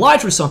when it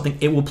collides with something,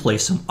 it will play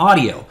some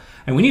audio.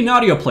 And we need an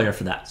audio player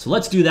for that. So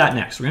let's do that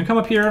next. We're going to come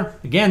up here.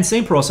 Again,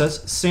 same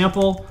process.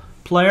 Sample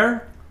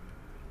player,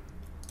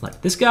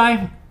 like this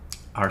guy.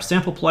 Our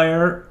sample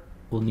player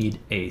will need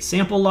a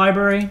sample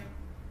library.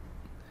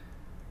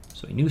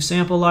 So a new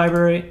sample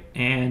library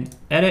and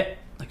edit.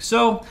 Like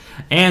so.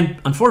 And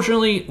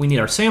unfortunately, we need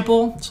our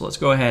sample. So let's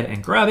go ahead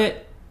and grab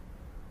it.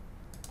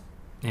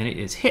 And it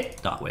is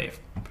hit.wave.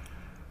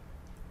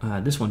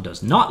 This one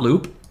does not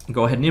loop.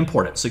 Go ahead and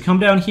import it. So come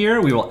down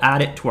here. We will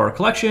add it to our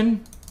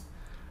collection.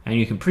 And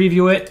you can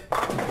preview it.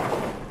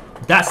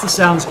 That's the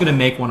sound it's going to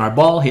make when our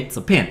ball hits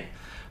a pin.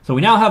 So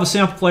we now have a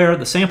sample player.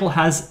 The sample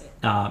has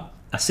a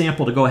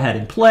sample to go ahead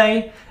and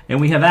play. And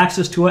we have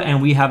access to it.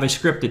 And we have a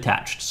script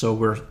attached. So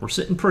we're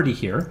sitting pretty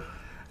here.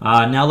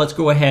 Now let's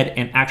go ahead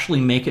and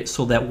actually make it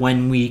so that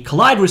when we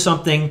collide with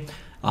something,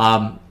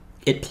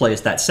 it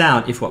plays that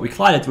sound if what we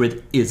collided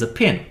with is a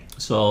pin.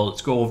 So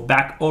let's go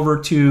back over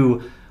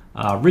to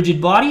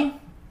rigid body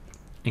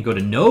and go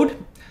to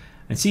node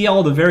and see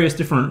all the various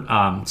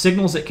different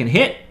signals it can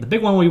hit. The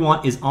big one we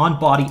want is on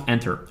body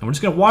enter. And we're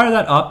just going to wire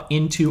that up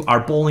into our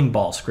bowling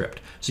ball script.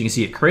 So you can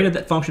see it created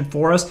that function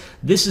for us.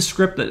 This is a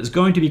script that is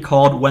going to be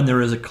called when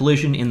there is a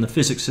collision in the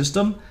physics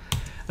system.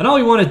 And all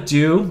we want to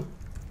do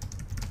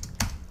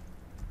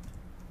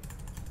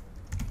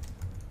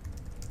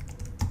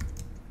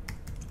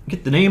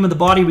get the name of the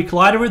body we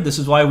collided with. This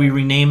is why we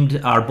renamed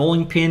our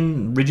bowling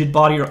pin rigid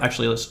body, or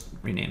actually let's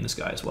rename this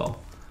guy as well.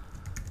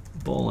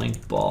 Bowling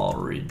ball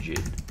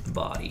rigid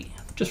body,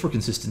 just for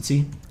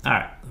consistency. All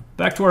right,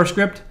 back to our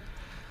script.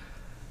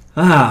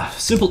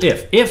 Simple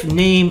if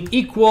name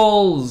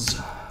equals,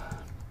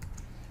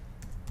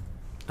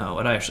 oh,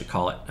 what did I actually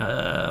call it?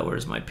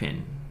 Where's my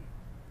pin?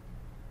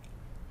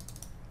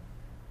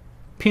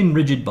 Pin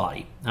rigid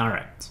body. All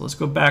right, so let's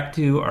go back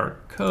to our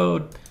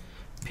code.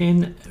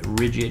 Pin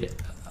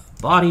rigid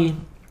body,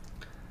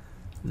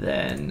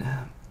 then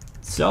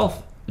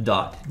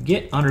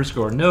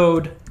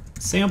self.get_node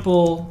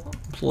sample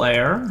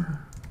player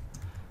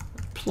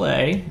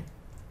play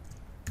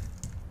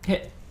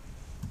hit.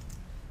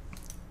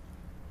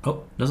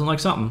 Oh, doesn't like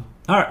something.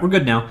 All right, we're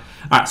good now.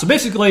 All right, so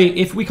basically,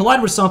 if we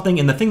collide with something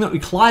and the thing that we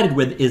collided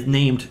with is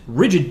named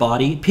rigid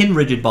body, pin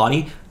rigid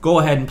body, go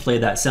ahead and play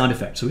that sound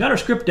effect. So we got our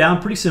script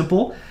down, pretty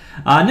simple.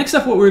 Next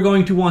up, what we're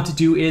going to want to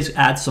do is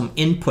add some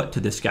input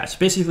to this guy. So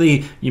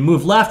basically, you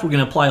move left, we're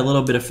going to apply a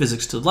little bit of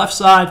physics to the left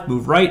side,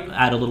 move right,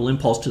 add a little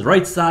impulse to the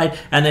right side,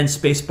 and then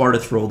spacebar to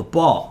throw the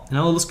ball.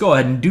 Now let's go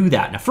ahead and do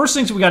that. Now first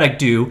things we got to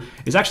do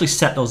is actually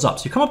set those up.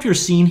 So you come up to your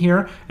scene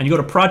here, and you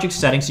go to project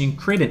settings, so you can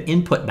create an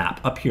input map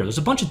up here. There's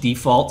a bunch of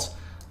defaults,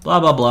 blah,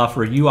 blah, blah,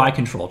 for UI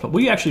controls, but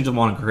we actually just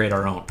want to create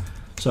our own.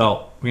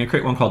 So we're going to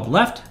create one called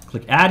left,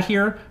 Click add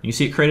here. You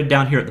see it created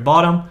down here at the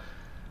bottom.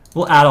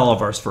 We'll add all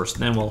of ours first,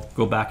 and then we'll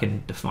go back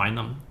and define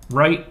them.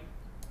 Right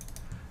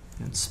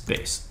and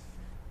space.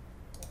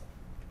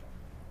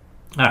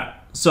 All right.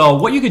 So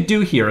what you could do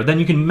here, then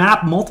you can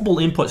map multiple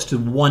inputs to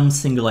one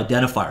single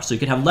identifier. So you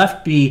could have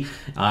left be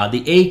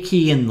the A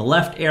key and the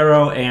left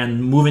arrow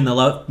and moving the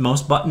left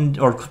mouse button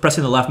or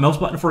pressing the left mouse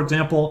button, for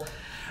example.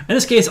 In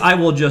this case, I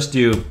will just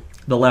do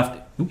the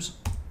left, oops.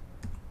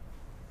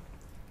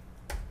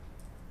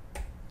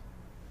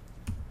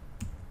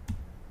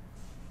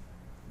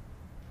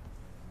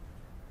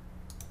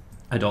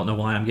 I don't know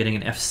why I'm getting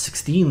an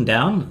F16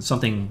 down.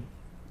 Something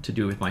to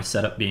do with my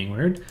setup being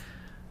weird.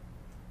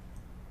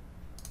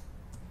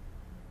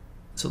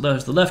 So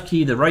there's the left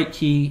key, the right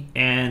key,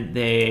 and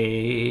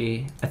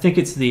I think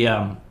it's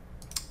the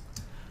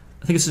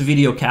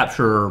video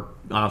capture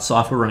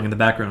software running in the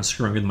background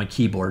screwing with my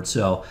keyboard.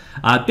 So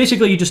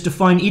basically you just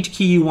define each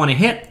key you want to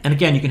hit, and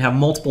again you can have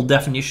multiple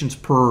definitions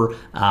per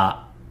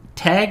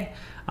tag,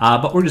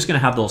 but we're just going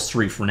to have those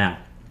 3 for now.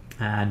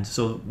 And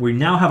so we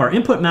now have our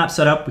input map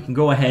set up. We can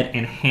go ahead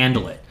and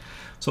handle it.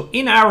 So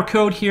in our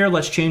code here,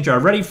 let's change our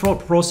ready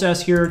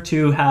process here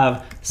to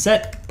have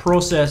set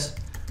process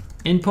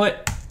input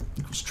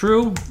equals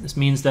true. This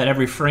means that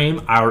every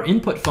frame our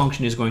input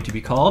function is going to be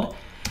called.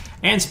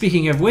 And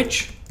speaking of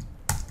which,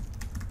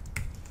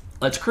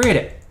 let's create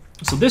it.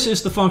 So this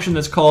is the function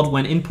that's called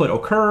when input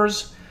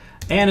occurs,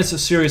 and it's a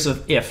series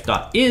of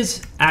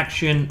if.is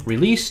action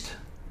released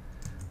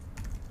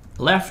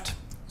left.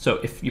 So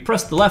if you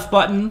press the left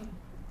button,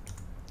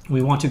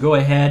 we want to go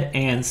ahead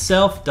and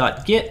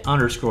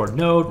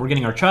self.get_node. We're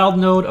getting our child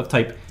node of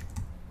type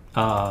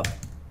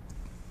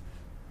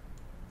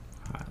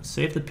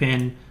save the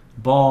pin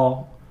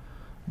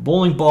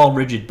bowling ball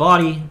rigid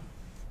body.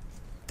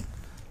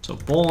 So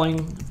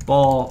bowling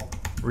ball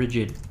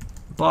rigid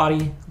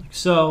body, like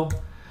so.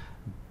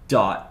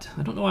 Dot.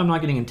 I don't know why I'm not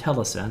getting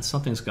IntelliSense.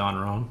 Something's gone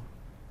wrong.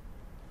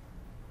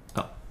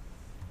 Oh.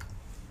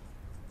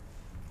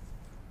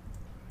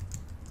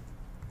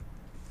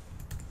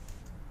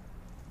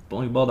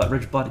 Bowling ball dot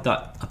rigid body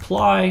dot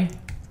apply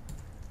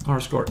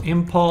underscore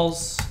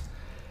impulse.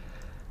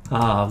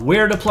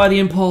 Where to apply the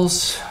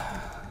impulse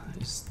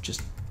is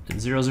just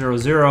 0, 0,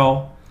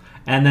 0,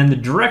 and then the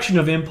direction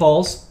of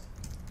impulse.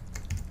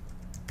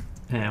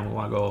 And we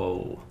want to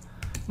go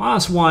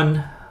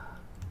 -1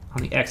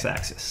 on the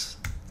x-axis,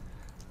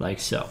 like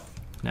so.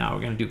 Now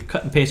we're going to do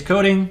cut and paste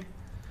coding.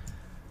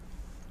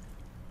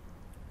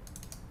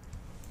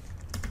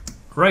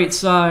 Right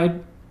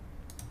side.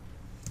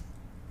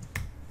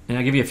 And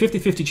I'll give you a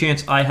 50-50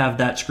 chance I have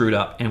that screwed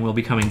up, and we'll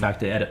be coming back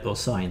to edit those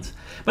signs.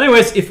 But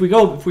anyways, if we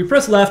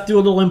press left, do a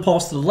little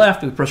impulse to the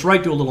left. If we press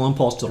right, do a little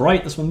impulse to the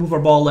right. This will move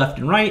our ball left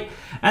and right.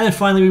 And then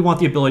finally, we want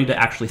the ability to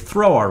actually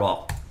throw our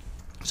ball.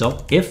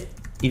 So if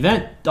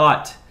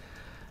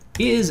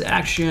event.is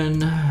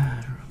action,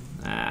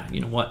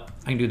 you know what?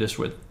 I can do this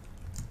with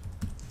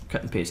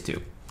cut and paste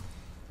too.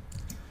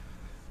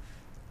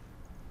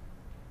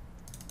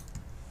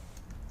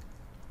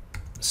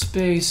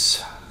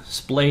 Space,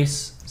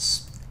 splice,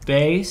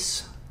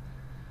 space,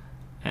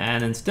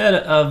 and instead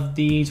of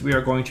these, we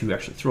are going to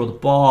actually throw the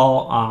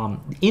ball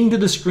into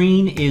the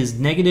screen. Is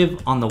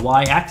negative on the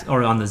y-axis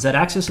or on the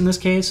z-axis in this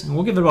case, and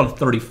we'll give it about a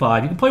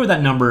 35. You can play with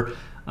that number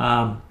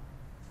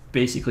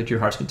basically to your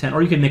heart's content,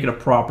 or you can make it a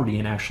property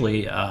and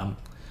actually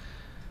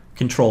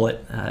control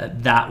it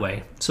that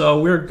way. So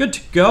we're good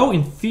to go.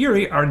 In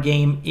theory, our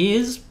game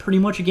is pretty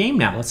much a game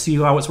now. Let's see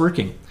how it's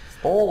working.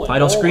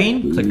 Title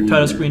screen, click your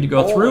title screen to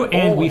go through,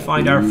 and we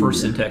find our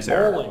first syntax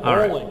error. All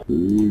right.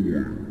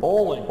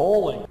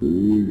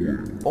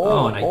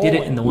 Oh, and I did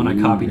it in the one I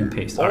copied and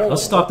pasted. All right,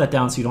 let's stop that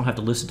down so you don't have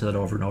to listen to that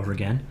over and over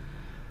again.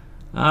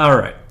 All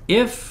right,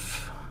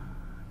 if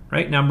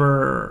right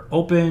number,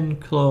 open,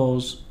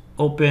 close,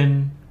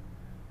 open.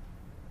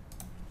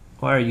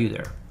 Why are you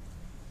there?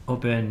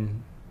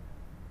 Open,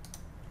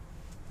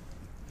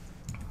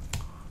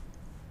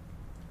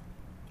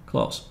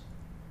 close.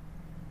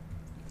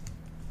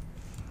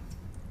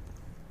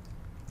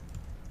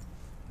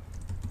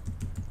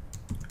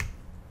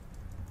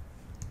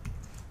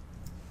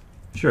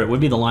 Sure, it would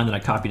be the line that I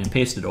copied and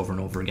pasted over and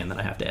over again that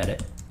I have to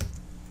edit.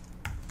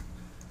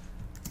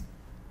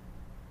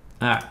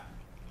 All right,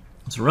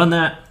 let's run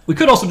that. We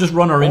could also just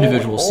run our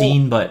individual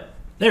scene, but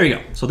there you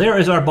go. So there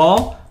is our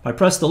ball. If I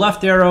press the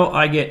left arrow,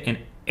 I get an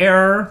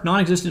error,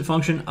 non-existent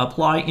function,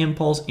 apply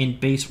impulse in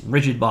base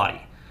rigid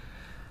body.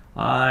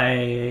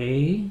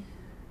 I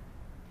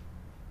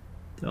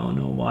don't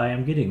know why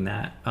I'm getting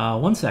that.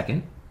 1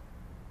 second.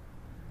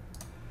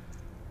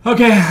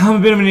 Okay, I'm a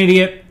bit of an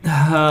idiot.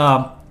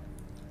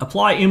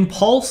 Apply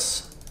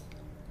impulse,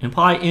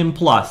 apply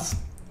implus.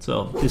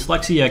 So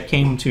dyslexia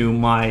came to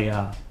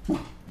my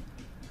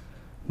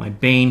my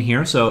bane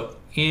here. So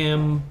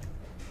impulse,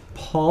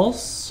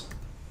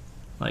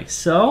 like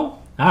so.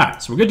 All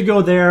right, so we're good to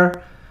go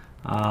there.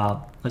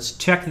 Let's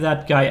check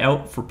that guy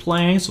out for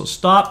playing. So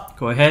stop,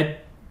 go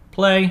ahead,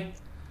 play.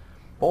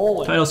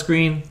 Bowling. Title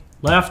screen,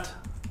 left,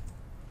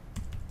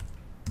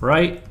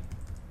 right,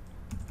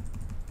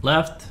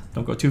 left,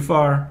 Don't go too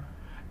far.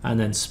 And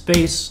then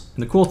space.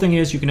 And the cool thing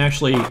is you can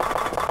actually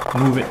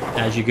move it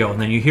as you go. And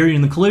then you hear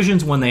in the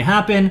collisions when they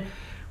happen.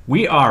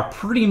 We are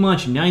pretty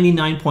much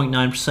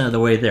 99.9% of the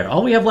way there.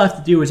 All we have left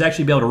to do is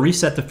actually be able to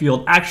reset the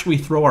field after we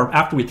throw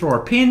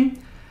our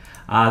pin.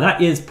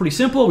 That is pretty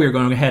simple. We're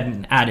going to go ahead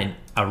and add in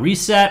a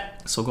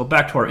reset. So go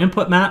back to our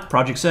input map,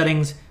 project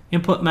settings,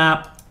 input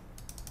map,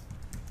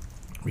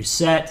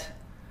 reset,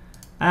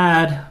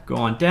 add, go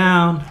on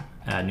down,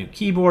 add new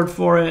keyboard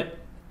for it,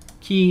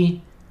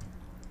 key,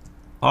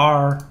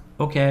 R,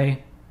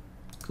 OK,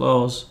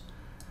 close.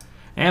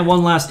 And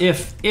one last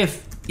if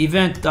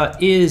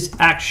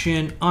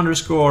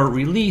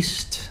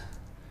event.isAction_released,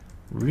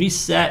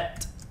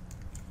 reset,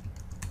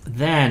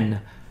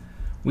 then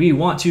we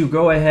want to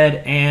go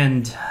ahead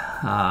and,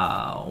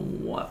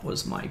 what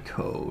was my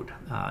code?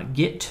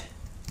 Get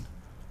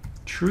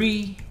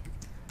tree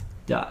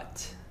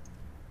dot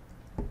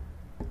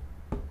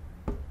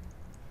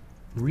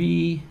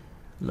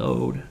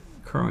reload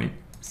current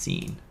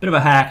scene. Bit of a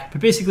hack,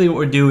 but basically what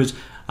we'll do is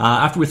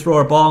after we throw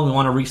our ball and we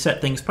want to reset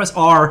things, press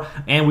R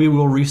and we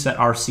will reset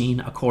our scene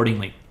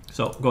accordingly.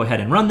 So go ahead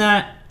and run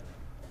that.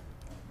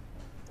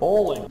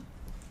 Bowling.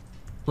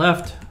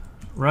 Left,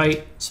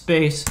 right,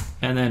 space,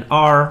 and then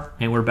R,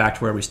 and we're back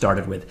to where we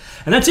started with.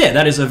 And that's it.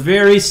 That is a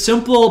very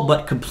simple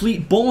but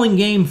complete bowling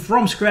game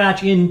from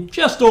scratch in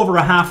just over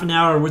a half an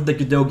hour with the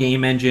Godot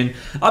game engine.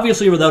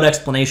 Obviously, without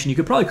explanation, you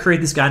could probably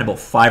create this guy in about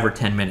 5 or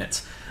 10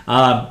 minutes.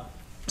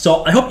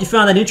 So I hope you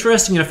found that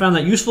interesting and I found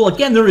that useful.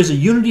 Again, there is a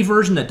Unity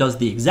version that does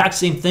the exact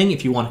same thing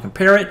if you want to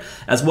compare it,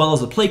 as well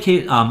as a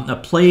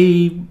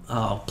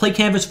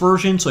PlayCanvas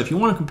version. So if you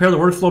want to compare the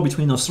workflow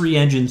between those 3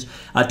 engines,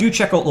 do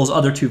check out those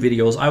other 2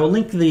 videos. I will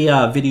link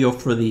the video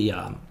for the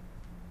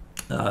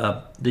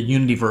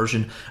Unity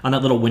version on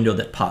that little window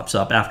that pops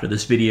up after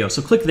this video.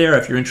 So click there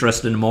if you're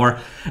interested in more.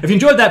 If you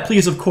enjoyed that,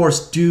 please, of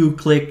course, do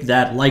click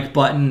that like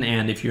button.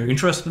 And if you're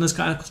interested in this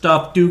kind of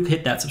stuff, do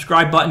hit that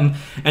subscribe button.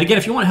 And again,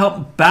 if you want to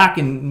help back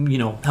and,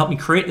 help me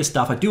create this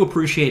stuff, I do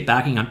appreciate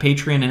backing on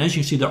Patreon. And as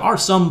you see, there are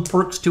some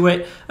perks to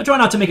it. I try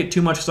not to make it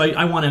too much because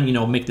I want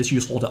to, make this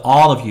useful to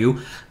all of you,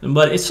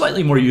 but it's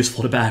slightly more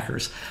useful to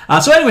backers.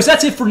 So anyways,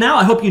 that's it for now.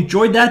 I hope you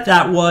enjoyed that.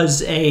 That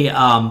was a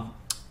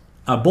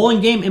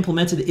bowling game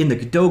implemented in the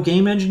Godot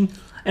game engine.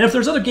 And if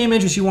there's other game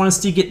engines you want to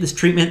see get this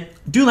treatment,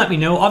 do let me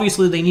know.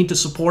 Obviously, they need to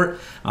support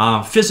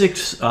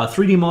physics,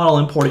 3D model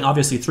importing,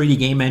 obviously 3D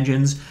game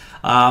engines.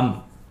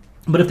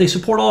 But if they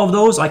support all of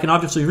those, I can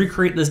obviously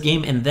recreate this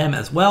game in them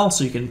as well,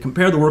 so you can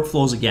compare the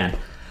workflows again.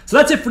 So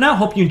that's it for now.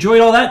 Hope you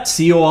enjoyed all that.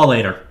 See you all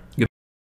later.